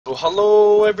Well,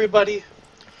 hello everybody.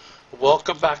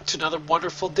 Welcome back to another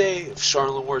wonderful day of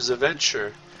Sharlenwar's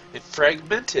adventure in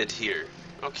Fragmented here.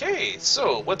 Okay,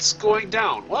 so what's going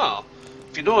down? Well,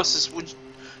 if you notice this wood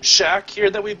shack here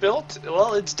that we built,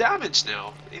 well, it's damaged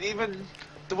now. And even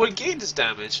the wood gate is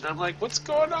damaged. And I'm like, what's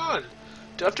going on?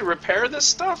 Do I have to repair this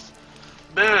stuff?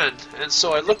 Man, and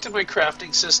so I looked at my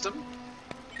crafting system.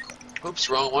 Oops,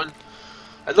 wrong one.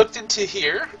 I looked into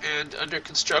here, and under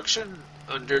construction,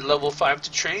 under level 5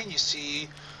 to train, you see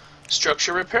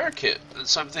structure repair kit. And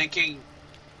so I'm thinking,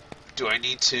 do I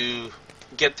need to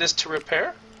get this to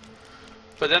repair?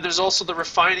 But then there's also the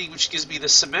refining, which gives me the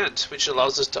cement, which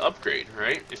allows us to upgrade,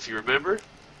 right? If you remember.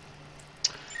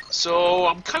 So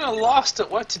I'm kind of lost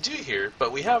at what to do here,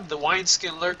 but we have the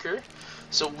wineskin lurker,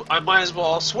 so I might as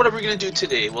well. So what are we going to do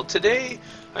today? Well, today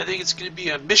I think it's going to be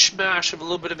a mishmash of a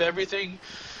little bit of everything.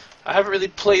 I haven't really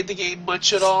played the game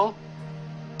much at all,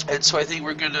 and so I think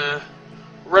we're going to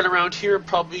run around here,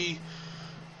 probably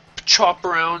chop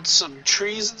around some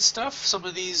trees and stuff, some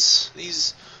of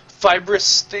these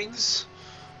fibrous things.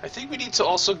 I think we need to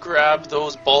also grab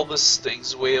those bulbous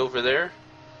things way over there,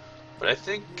 but I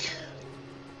think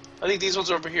these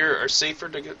ones over here are safer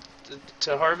to get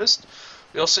to harvest.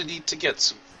 We also need to get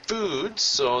some food,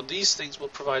 so these things will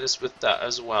provide us with that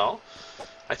as well.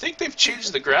 I think they've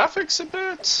changed the graphics a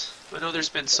bit. I know there's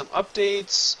been some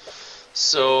updates,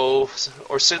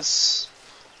 or since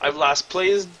I've last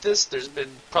played this, there's been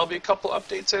probably a couple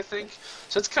updates, I think.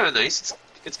 So it's kind of nice.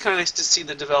 It's kind of nice to see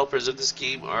the developers of this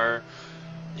game are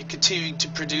continuing to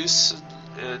produce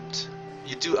and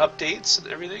you do updates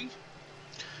and everything.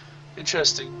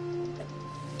 Interesting.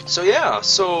 So yeah,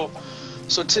 so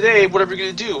today what are we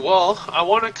going to do? Well, I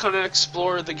want to kind of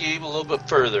explore the game a little bit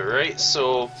further, right?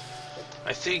 So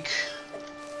I think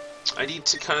I need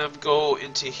to kind of go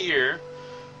into here.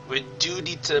 We do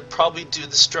need to probably do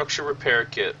the structure repair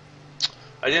kit.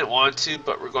 I didn't want to,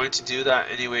 but we're going to do that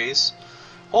anyways.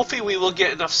 Hopefully we will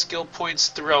get enough skill points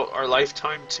throughout our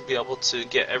lifetime to be able to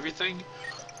get everything.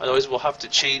 Otherwise we'll have to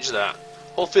change that.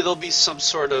 Hopefully there'll be some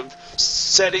sort of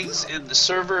settings in the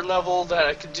server level that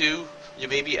I can do. You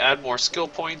maybe add more skill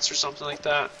points or something like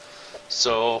that.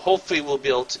 So hopefully we'll be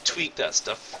able to tweak that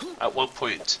stuff at one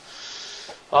point.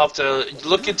 I'll have to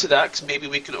look into that because maybe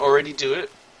we can already do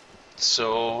it.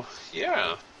 So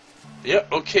yeah. Yeah,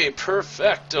 okay,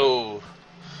 perfecto.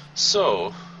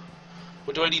 So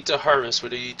what do I need to harvest?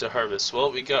 What do I need to harvest?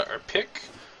 Well, we got our pick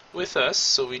with us,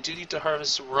 so we do need to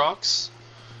harvest some rocks.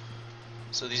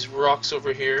 So these rocks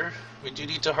over here, we do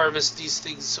need to harvest these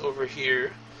things over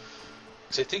here,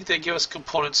 because I think they give us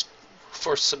components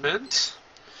for cement.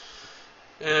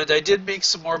 And I did make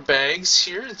some more bags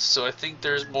here, so I think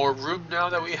there's more room now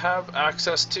that we have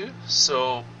access to.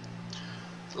 So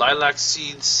lilac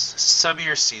seeds,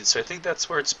 samir seeds, so I think that's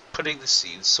where it's putting the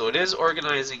seeds. So it is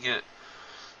organizing it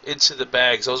into the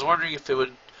bags. I was wondering if it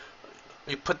would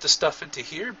we put the stuff into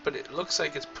here, but it looks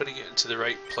like it's putting it into the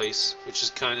right place, which is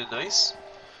kind of nice.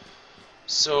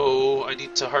 So I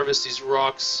need to harvest these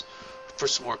rocks for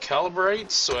some more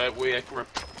calibrites, so that way I can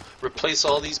replace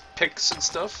all these picks and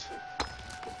stuff.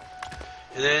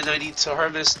 And then I need to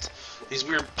harvest these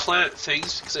weird plant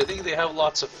things, because I think they have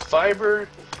lots of fiber,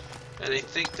 and I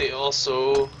think they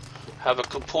also have a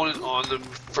component on them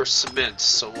for cement,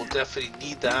 so we'll definitely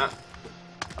need that,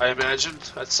 I imagine,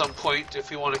 at some point if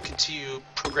we want to continue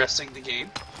progressing the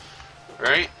game,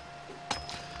 right?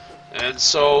 And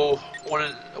so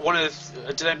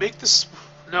did I make this?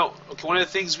 No. Okay, one of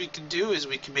the things we can do is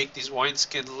we can make these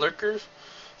wineskin lurker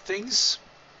things.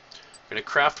 I'm gonna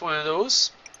craft one of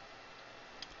those.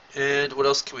 And what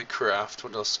else can we craft?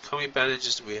 What else? How many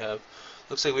bandages do we have?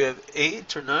 Looks like we have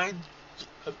 8 or 9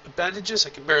 bandages. I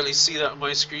can barely see that on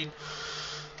my screen.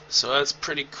 So that's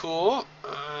pretty cool.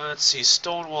 Let's see,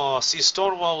 stone wall. See,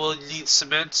 stone wall will need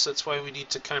cement, so that's why we need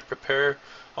to kind of prepare.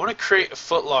 I want to create a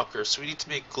foot locker, so we need to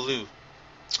make glue.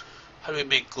 How do we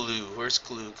make glue? Where's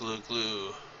glue?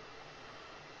 Glue.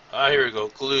 Ah, here we go,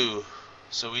 glue.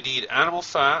 So we need animal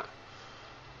fat,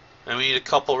 and we need a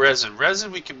couple resin.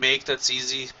 Resin we can make, that's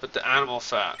easy, but the animal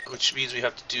fat, which means we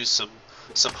have to do some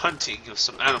hunting of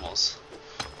some animals.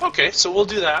 Okay, so we'll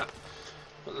do that.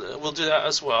 We'll do that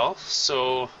as well.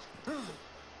 So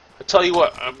I tell you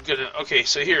what, I'm gonna. Okay,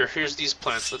 so here's these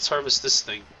plants. Let's harvest this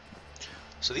thing.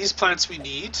 So these plants we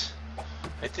need.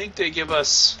 I think they give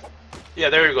us. Yeah,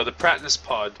 there you go. The Pratinus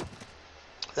pod.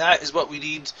 That is what we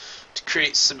need to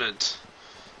create cement.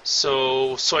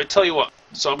 So I tell you what.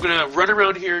 So I'm gonna run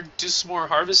around here, do some more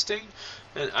harvesting,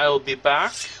 and I will be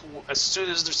back as soon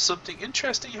as there's something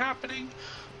interesting happening,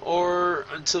 or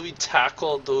until we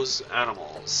tackle those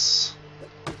animals.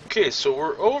 Okay, so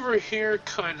we're over here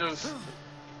kind of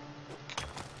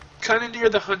kind of near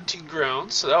the hunting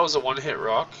ground, so that was a one-hit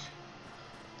rock.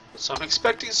 So I'm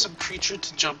expecting some creature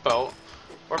to jump out.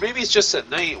 Or maybe it's just at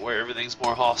night where everything's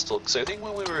more hostile, because I think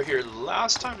when we were here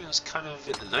last time it was kind of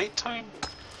in the nighttime.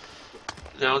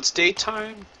 Now it's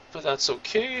daytime, but that's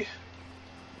okay.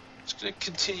 Just going to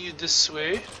continue this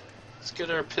way. Let's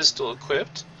get our pistol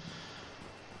equipped.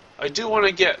 I do want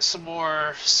to get some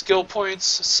more skill points,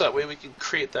 so that way we can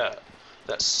create that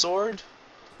sword.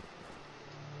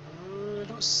 I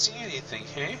don't see anything,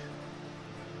 hey?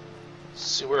 Let's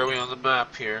see, where are we on the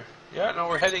map here? Yeah, no,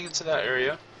 we're heading into that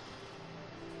area.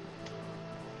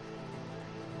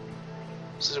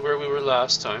 This is where we were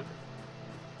last time.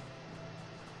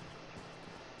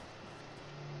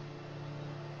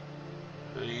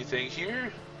 Anything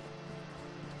here?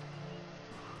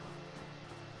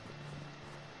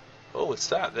 Oh, what's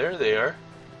that? There they are.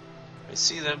 I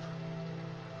see them.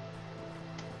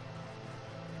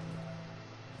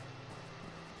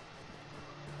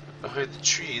 Behind the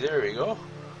tree, there we go.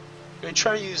 I'm gonna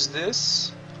try and use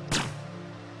this.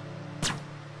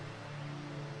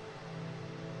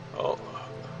 Oh.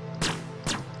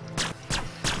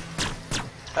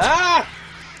 Ah!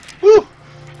 Woo!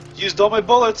 Used all my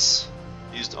bullets.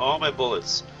 Used all my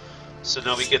bullets. So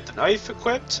now we get the knife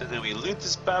equipped, and then we loot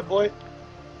this bad boy.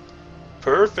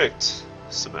 Perfect.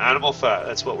 Some animal fat.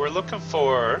 That's what we're looking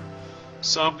for.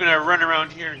 So I'm gonna run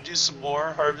around here and do some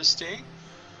more harvesting.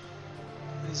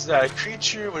 Is that a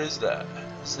creature? What is that?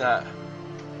 Is that...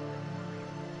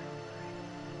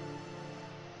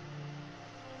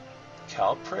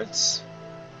 Calprits?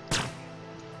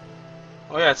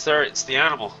 Oh yeah, it's there. It's the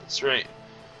animal. That's right.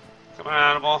 Come on,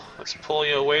 animal. Let's pull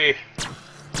you away.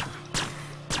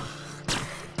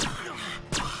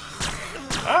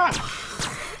 Ah!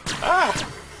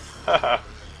 Ah! Haha.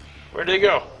 Where'd they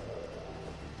go?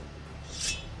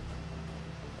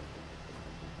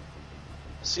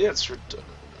 See, that's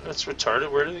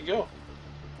retarded. Where did they go?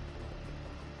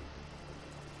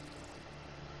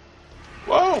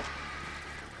 Whoa!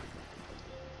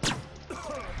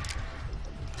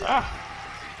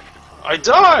 Ah! I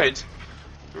died!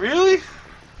 Really?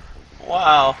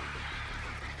 Wow.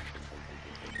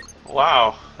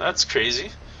 Wow, that's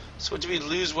crazy. So what do we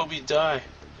lose when we die?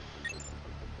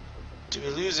 Do we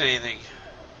lose anything?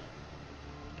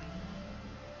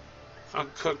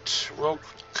 Uncooked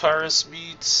Rokaris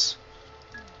meats.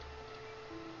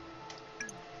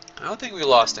 I don't think we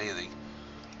lost anything.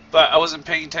 But I wasn't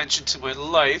paying attention to my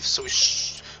life, so we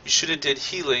should have did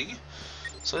healing.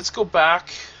 So let's go back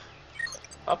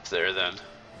up there then.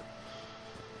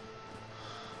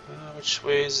 Which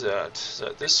way is that? Is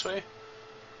that this way?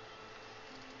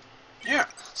 Yeah,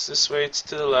 it's this way. It's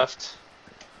to the left.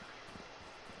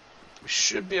 We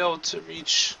should be able to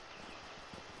reach.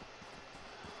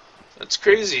 That's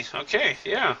crazy. Okay,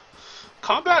 yeah.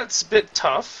 Combat's a bit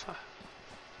tough.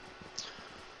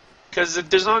 Because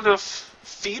there's not enough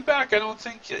feedback, I don't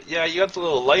think. Yeah, you got the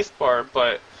little life bar,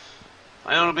 but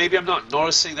I don't know, maybe I'm not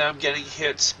noticing that I'm getting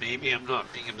hit. Maybe I'm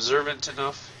not being observant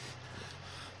enough.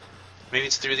 Maybe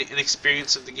it's through the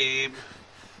inexperience of the game.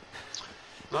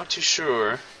 Not too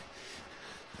sure.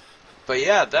 But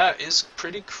yeah, that is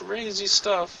pretty crazy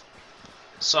stuff.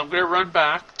 So I'm going to run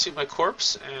back to my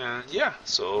corpse, and yeah,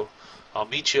 so I'll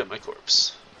meet you at my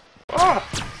corpse. Ah!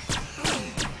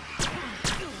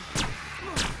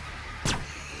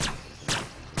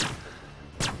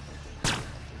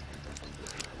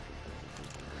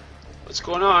 What's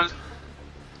going on?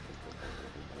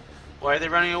 Why are they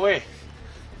running away?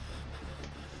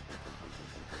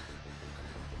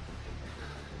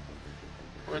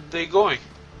 Where are they going?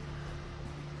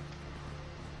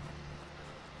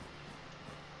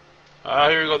 Ah,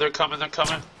 here we go. They're coming. They're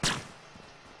coming.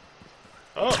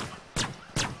 Oh.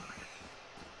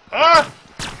 Ah!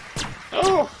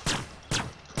 Oh!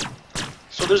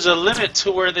 So there's a limit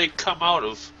to where they come out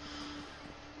of.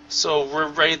 So we're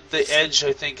right at the edge,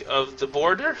 I think, of the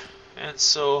border. And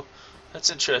so that's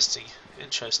interesting.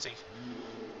 Interesting.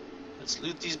 Let's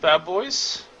loot these bad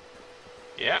boys.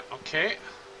 Yeah, okay.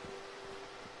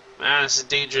 Man, this is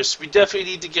dangerous. We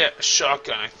definitely need to get a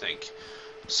shotgun, I think.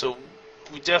 So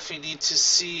we definitely need to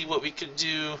see what we can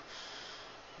do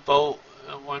about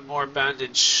one more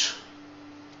bandage.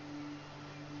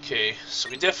 Okay, so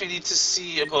we definitely need to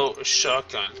see about a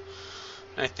shotgun.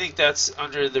 And I think that's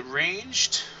under the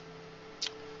ranged.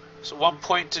 So 1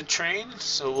 point to train,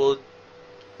 so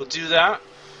we'll do that.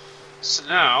 So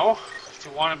now, if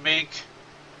you want to make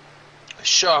a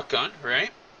shotgun, right?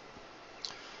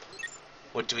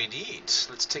 What do we need?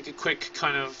 Let's take a quick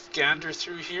kind of gander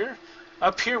through here.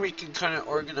 Up here we can kind of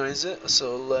organize it.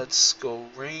 So let's go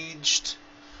ranged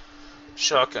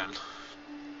shotgun.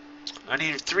 I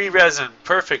need 3 resin.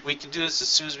 Perfect. We can do this as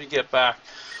soon as we get back.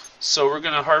 So we're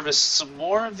going to harvest some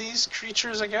more of these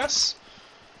creatures, I guess.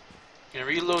 Gonna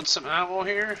reload some ammo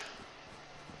here.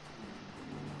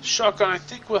 Shotgun, I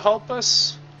think, will help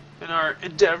us in our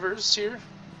endeavors here.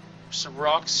 Some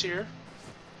rocks here.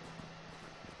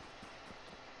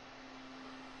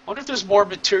 I wonder if there's more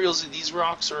materials in these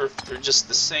rocks or if they're just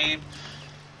the same.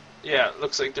 Yeah, it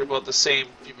looks like they're about the same.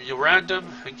 You random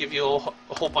and give you a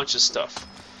whole bunch of stuff.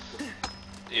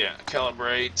 Yeah,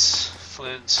 calibrate,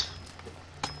 flint.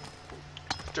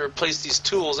 Have to replace these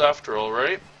tools after all,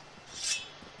 right?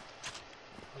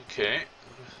 Okay.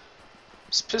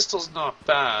 This pistol's not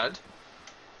bad.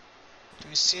 Do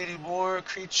we see any more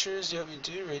creatures? Yeah, we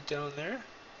do, right down there.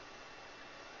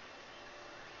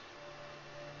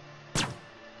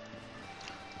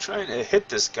 Trying to hit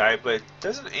this guy, but it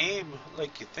doesn't aim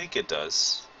like you think it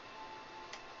does.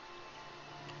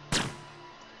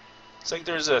 It's like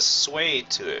there's a sway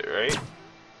to it, right?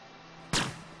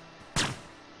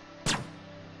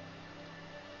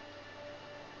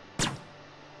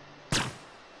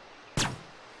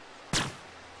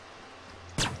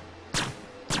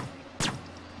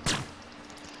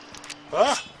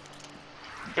 Ah!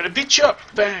 Gonna beat you up!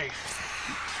 Bang!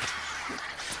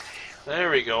 There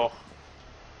we go.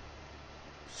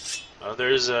 Oh,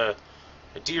 there's a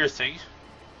deer thing.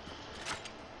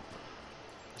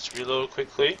 Let's reload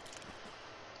quickly.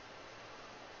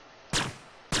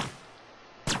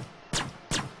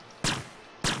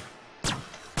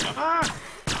 Come on!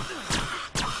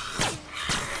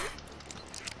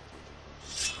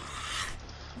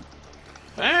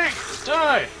 Bang!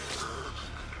 Die!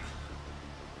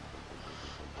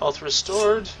 Health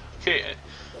restored. Okay.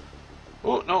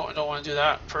 Oh, no, I don't want to do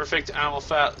that. Perfect animal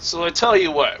fat. So I tell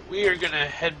you what, we are going to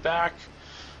head back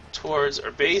towards our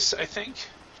base, I think.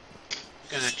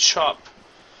 Going to chop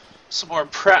some more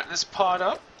Pratnus pod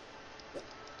up.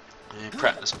 And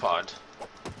Pratnus pod.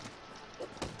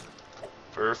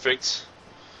 Perfect.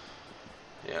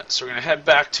 Yeah, so we're going to head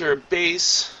back to our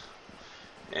base.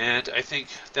 And I think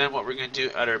then what we're going to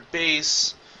do at our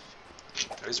base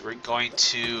is we're going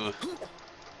to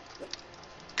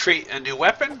create a new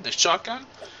weapon, the shotgun,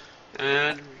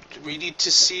 and we need to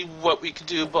see what we can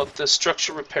do about the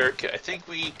structure repair kit. I think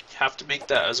we have to make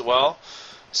that as well,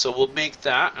 so we'll make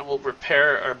that and we'll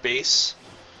repair our base.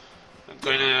 I'm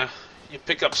going to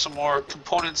pick up some more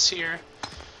components here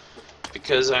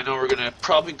because I know we're going to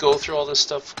probably go through all this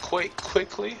stuff quite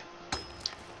quickly,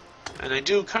 and I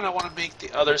do kind of want to make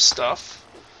the other stuff.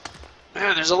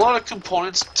 Man, there's a lot of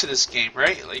components to this game,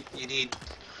 right? Like you need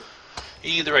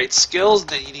the right skills,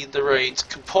 then you need the right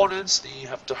components, then you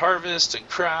have to harvest and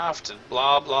craft and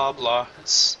blah blah blah.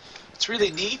 It's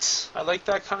really neat. I like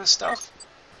that kind of stuff.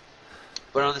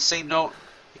 But on the same note,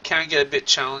 it can get a bit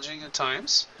challenging at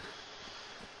times.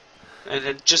 And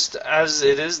it just as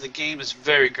it is, the game is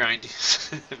very grindy.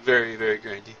 Very, very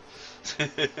grindy.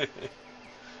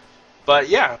 But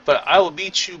yeah, I will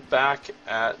meet you back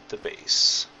at the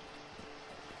base.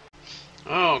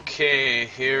 Okay,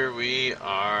 here we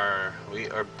are. We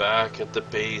are back at the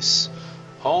base.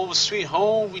 Home sweet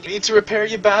home. We need to repair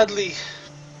you badly.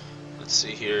 Let's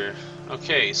see here.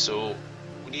 Okay, so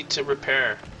we need to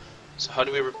repair. So how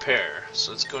do we repair?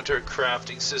 So let's go into our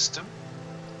crafting system.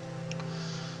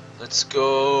 Let's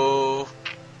go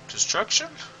destruction.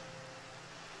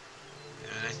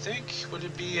 And I think, would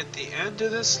it be at the end of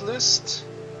this list?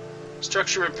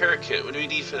 Structure repair kit. What do we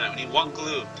need for that? We need 1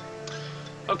 glue.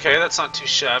 Okay, that's not too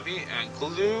shabby. And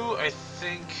glue, I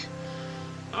think,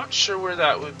 not sure where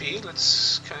that would be.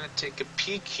 Let's kind of take a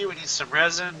peek here. We need some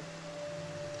resin.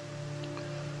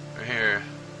 Right here.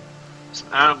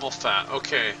 Some animal fat.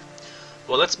 Okay.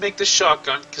 Well, let's make the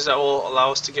shotgun because that will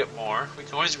allow us to get more. We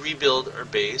can always rebuild our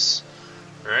base.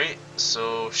 Right?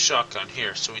 So, shotgun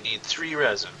here. So we need 3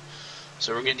 resin.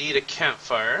 So we're going to need a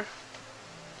campfire.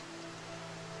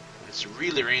 It's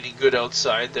really raining good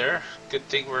outside there. Good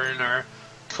thing we're in our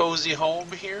cozy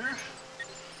home here.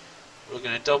 We're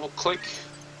going to double click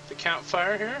the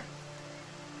campfire here.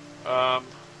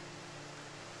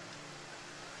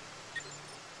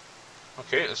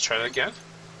 Okay, let's try that again.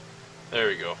 There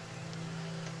we go.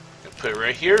 Gonna put it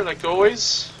right here like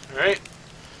always. Alright.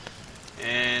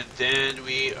 And then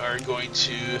we are going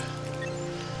to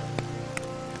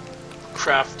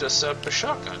craft us up a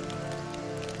shotgun.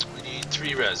 We need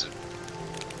 3 resin.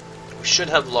 We should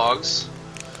have logs.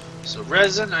 So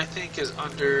resin, I think, is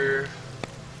under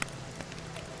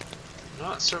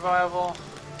not survival,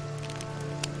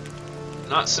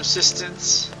 not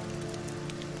subsistence.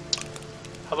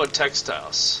 How about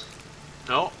textiles?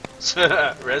 No.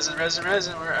 Resin, resin,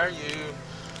 resin, where are you?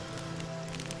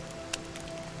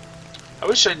 I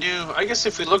wish I knew. I guess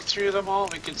if we look through them all,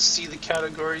 we could see the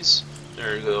categories.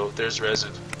 There we go. There's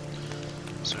resin.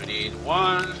 So we need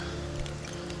one.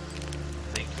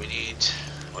 I think we need,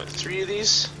 what, 3 of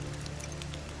these?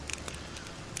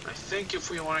 I think if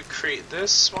we want to create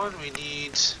this one, we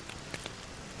need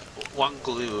 1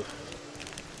 glue.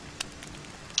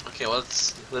 Okay, well,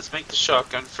 let's make the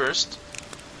shotgun first.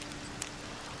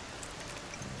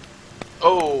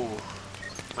 Oh,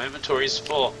 my inventory is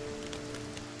full.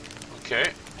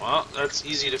 Okay, well, that's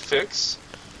easy to fix.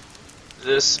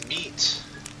 This meat,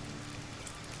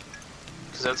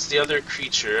 because that's the other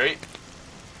creature, right?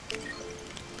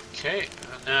 Okay,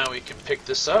 and now we can pick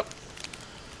this up.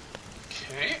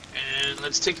 Okay, and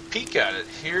let's take a peek at it.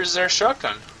 Here's our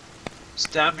shotgun. It's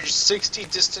damage 60,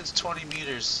 distance 20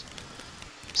 meters.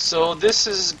 So this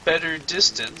is better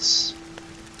distance.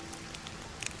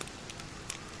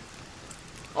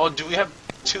 Oh, do we have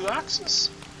 2 axes?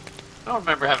 I don't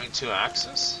remember having 2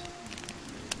 axes.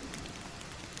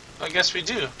 I guess we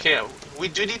do. Okay, we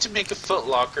do need to make a foot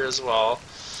locker as well.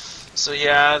 So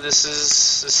yeah, this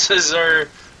is our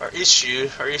issue.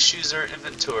 Our issue is our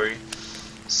inventory.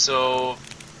 So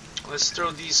let's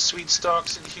throw these sweet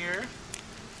stalks in here.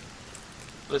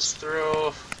 Let's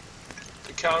throw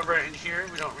the calibrate in here.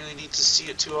 We don't really need to see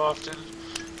it too often.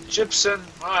 Gypsum,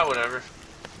 whatever.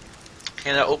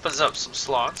 Okay, that opens up some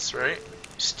slots, right?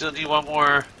 Still need one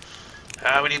more.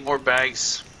 We need more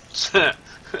bags. We're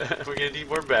gonna need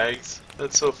more bags.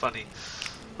 That's so funny.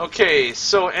 Okay,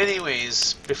 so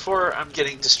anyways, before I'm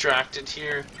getting distracted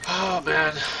here, oh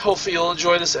man, hopefully you'll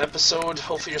enjoy this episode.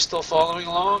 Hopefully you're still following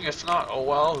along. If not, oh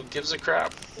well, who gives a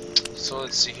crap? So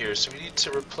let's see here. So we need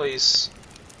to replace,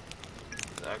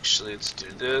 actually let's do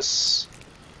this.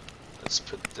 Let's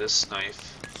put this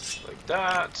knife like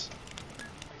that,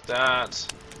 like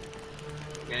that.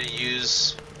 We're gonna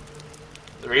use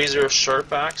the razor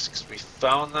sharp axe because we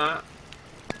found that.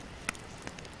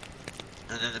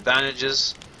 And then the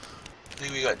bandages. I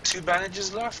think we got 2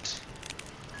 bandages left.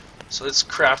 So let's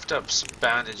craft up some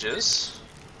bandages,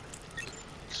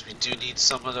 because we do need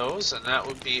some of those, and that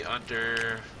would be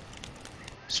under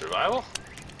survival.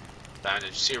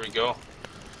 Bandage, here we go.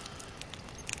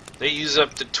 They use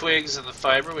up the twigs and the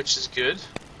fiber, which is good.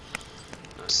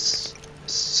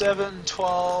 7,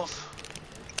 12,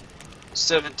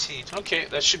 17. Okay,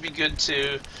 that should be good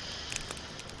to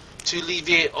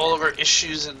alleviate all of our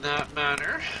issues in that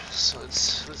manner. So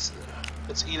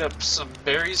let's eat up some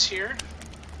berries here.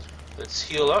 Let's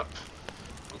heal up.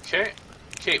 Okay.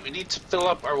 Okay, we need to fill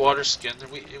up our water skin.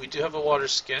 We do have a water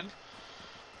skin.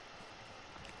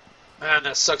 Man,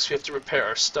 that sucks. We have to repair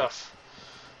our stuff.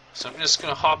 So I'm just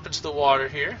going to hop into the water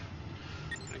here.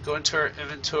 I'm going to go into our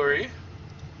inventory.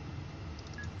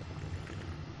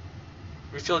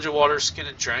 Refilled your water skin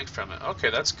and drank from it. Okay,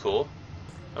 that's cool.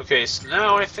 Okay, so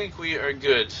now I think we are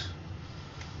good.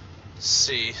 Let's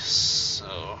see.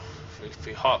 So if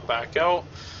we hop back out.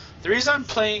 The reason I'm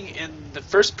playing in the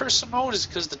first person mode is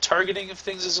because the targeting of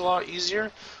things is a lot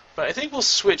easier. But I think we'll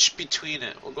switch between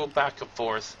it. We'll go back and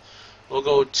forth. We'll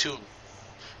go to,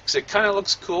 because it kind of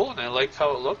looks cool and I like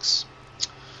how it looks.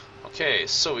 Okay,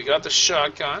 so we got the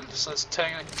shotgun. So let's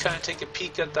kind of take a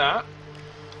peek at that.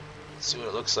 Let's see what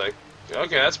it looks like.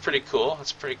 Okay, that's pretty cool.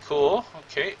 That's pretty cool.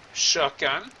 Okay,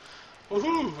 shotgun.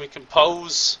 Woohoo! We can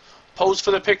pose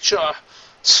for the picture.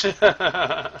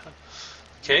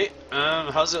 Okay,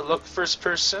 how's it look first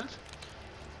person?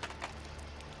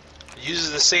 It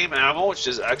uses the same ammo, which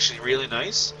is actually really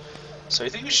nice. So I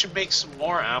think we should make some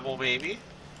more ammo, maybe.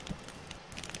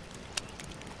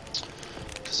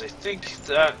 Because I think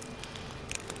that,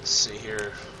 let's see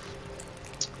here.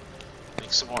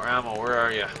 Make some more ammo. Where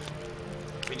are you?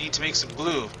 We need to make some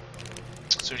glue.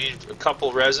 So we need a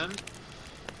couple resin.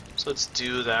 So let's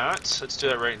do that. Let's do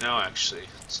that right now, actually.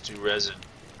 Let's do resin.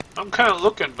 I'm kind of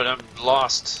looking, but I'm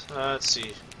lost. Let's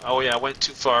see. Oh yeah, I went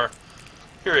too far.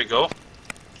 Here we go.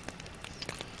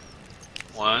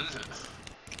 1,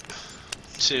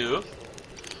 2.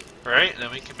 Right, and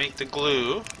then we can make the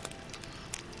glue.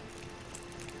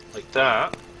 Like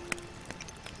that.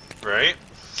 Right.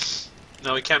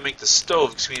 Now we can't make the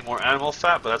stove because we need more animal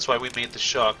fat, but that's why we made the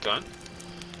shotgun.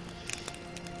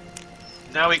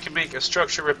 Now we can make a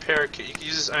structure repair kit. You can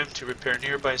use this item to repair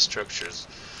nearby structures.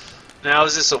 Now,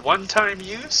 is this a one-time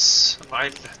use?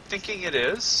 I'm thinking it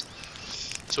is.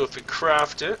 So if we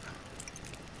craft it...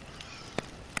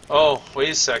 Oh, wait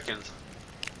a second.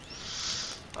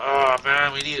 Oh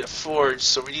man, we need a forge,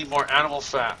 so we need more animal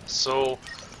fat. So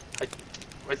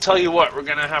I tell you what, we're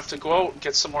gonna have to go out and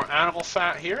get some more animal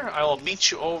fat here. I will meet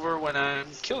you over when I'm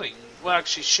killing. Well,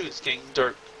 actually, shoot, it's getting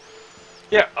dark.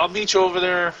 Yeah, I'll meet you over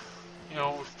there, you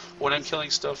know, when I'm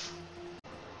killing stuff.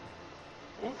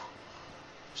 Ooh.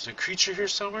 There's a creature here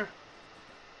somewhere.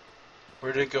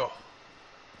 Where did it go?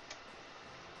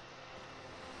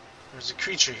 There's a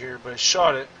creature here, but I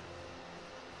shot it.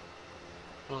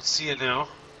 I don't see it now.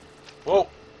 Whoa!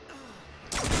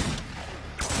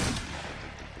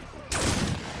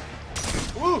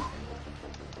 Woo!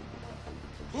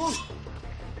 Woo!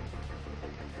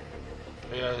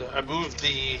 Yeah, I moved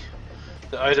the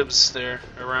items there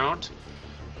around.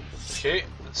 Okay,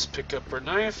 let's pick up our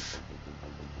knife.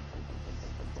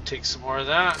 Take some more of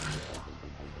that.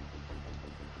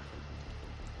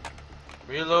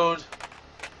 Reload.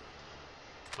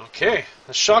 Okay,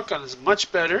 the shotgun is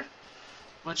much better.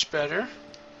 Much better.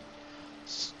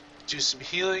 Let's do some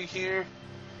healing here.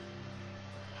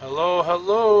 Hello,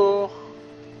 hello.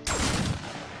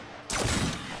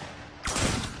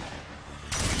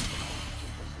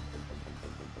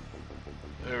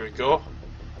 There we go.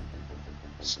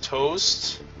 It's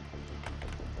toast.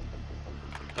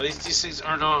 At least these things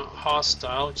are not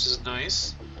hostile, which is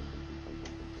nice.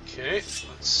 Okay,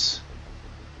 let's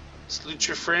loot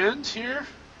your friend here.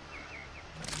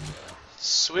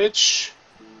 Switch.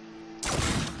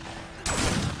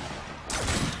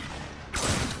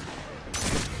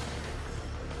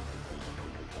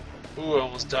 Ooh, I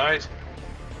almost died.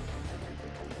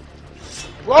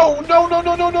 Whoa! No, no,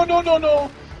 no, no, no, no, no,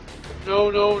 no!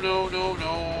 No, no, no, no,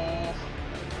 no.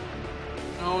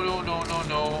 No, no, no, no,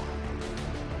 no.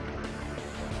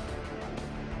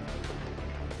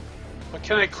 But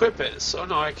can I equip it? So,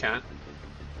 no, I can't.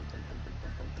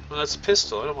 Well, that's a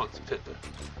pistol. I don't want the pistol.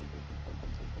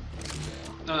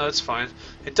 No, that's fine.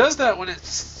 It does that when it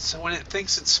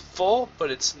thinks it's full,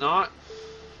 but it's not.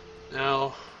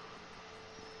 Now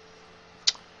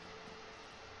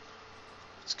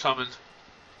it's coming.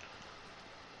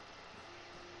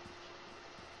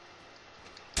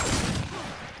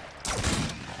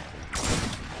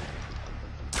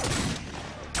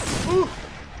 Woo!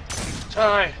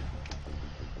 Die!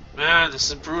 Man, this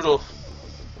is brutal.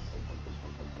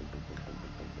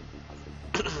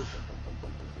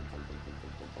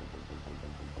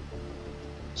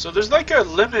 So there's like a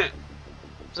limit.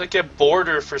 There's like a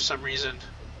border for some reason.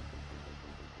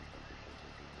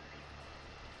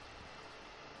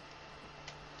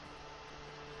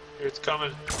 Here it's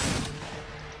coming.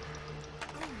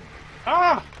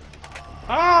 Ah!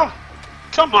 Ah!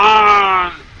 Come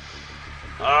on!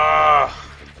 Ah!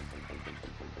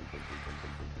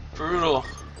 Brutal.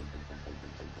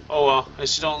 Oh well, at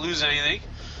least you don't lose anything.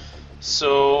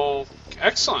 So,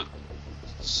 excellent.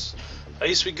 At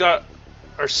least we got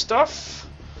our stuff.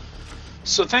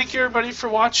 So thank you everybody for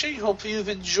watching. Hope you've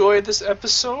enjoyed this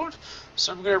episode.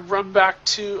 So I'm going to run back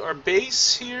to our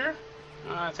base here.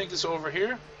 I think it's over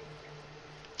here.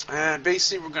 And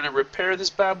basically we're going to repair this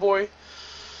bad boy.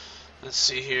 Let's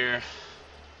see here.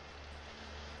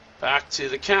 Back to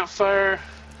the campfire.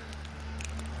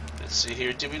 Let's see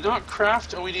here. Did we not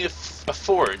craft? Oh, we need a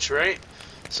forge, right?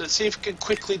 So let's see if we can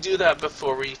quickly do that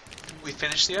before we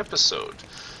finish the episode.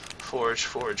 Forge,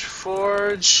 forge,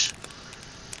 forge.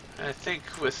 I think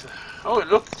with... Oh,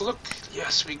 look.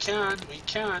 Yes, we can. We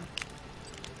can.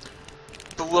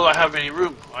 But will I have any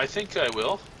room? I think I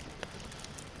will.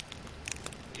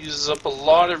 Uses up a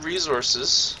lot of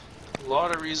resources. A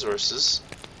lot of resources.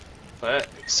 But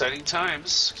exciting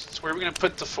times. So where are we going to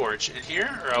put the forge? In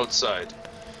here or outside?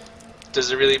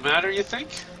 Does it really matter, you think?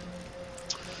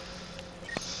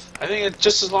 I think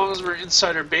just as long as we're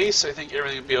inside our base, I think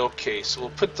everything will be okay. So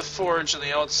we'll put the forge on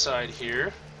the outside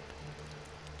here.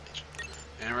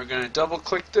 And we're going to double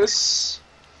click this.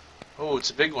 Oh, it's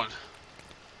a big one.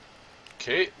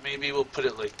 Okay, maybe we'll put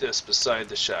it like this beside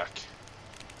the shack.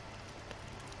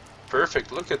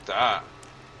 Perfect, look at that.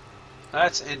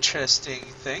 That's interesting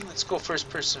thing. Let's go first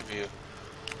person view.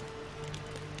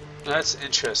 That's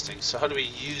interesting. So how do we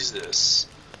use this?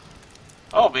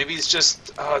 Oh, maybe it's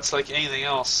just, it's like anything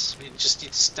else. We just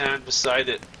need to stand beside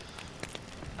it.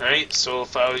 Alright, so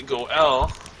if I would go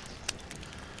L,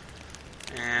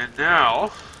 and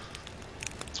now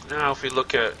if we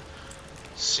look at,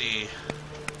 see,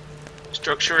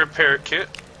 structure repair kit.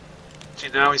 Okay,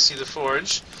 now we see the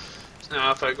forge. So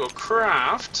now if I go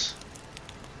craft,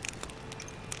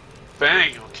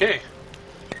 bang, okay.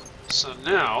 So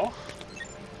now,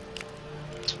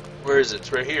 where is it?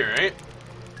 It's right here, right?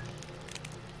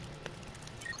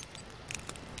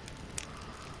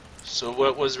 So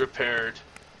what was repaired?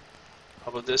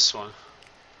 How about this one?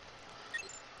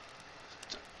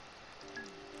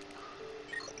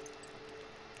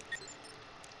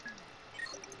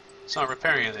 It's not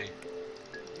repairing anything.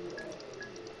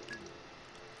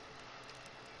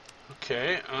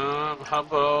 Okay, how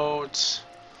about...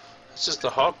 It's just the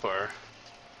hotbar.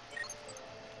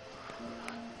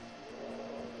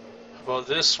 about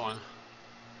this one?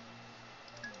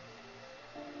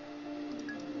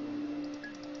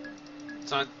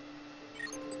 It's not...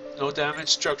 No damage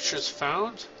structures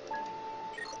found?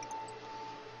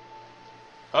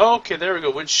 Oh, okay, there we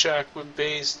go. Wood shack, wood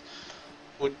base,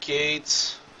 wood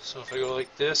gates. So if I go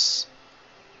like this...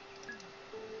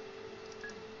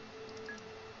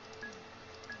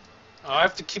 Oh, I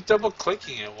have to keep double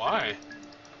clicking it. Why?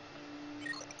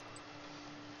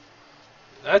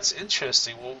 That's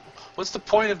interesting. Well, what's the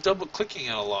point of double clicking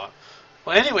it a lot?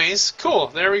 Well, anyways, cool.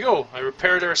 There we go. I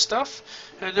repaired our stuff,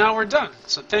 and now we're done.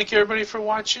 So thank you everybody for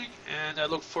watching, and I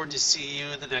look forward to seeing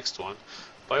you in the next one.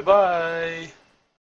 Bye-bye.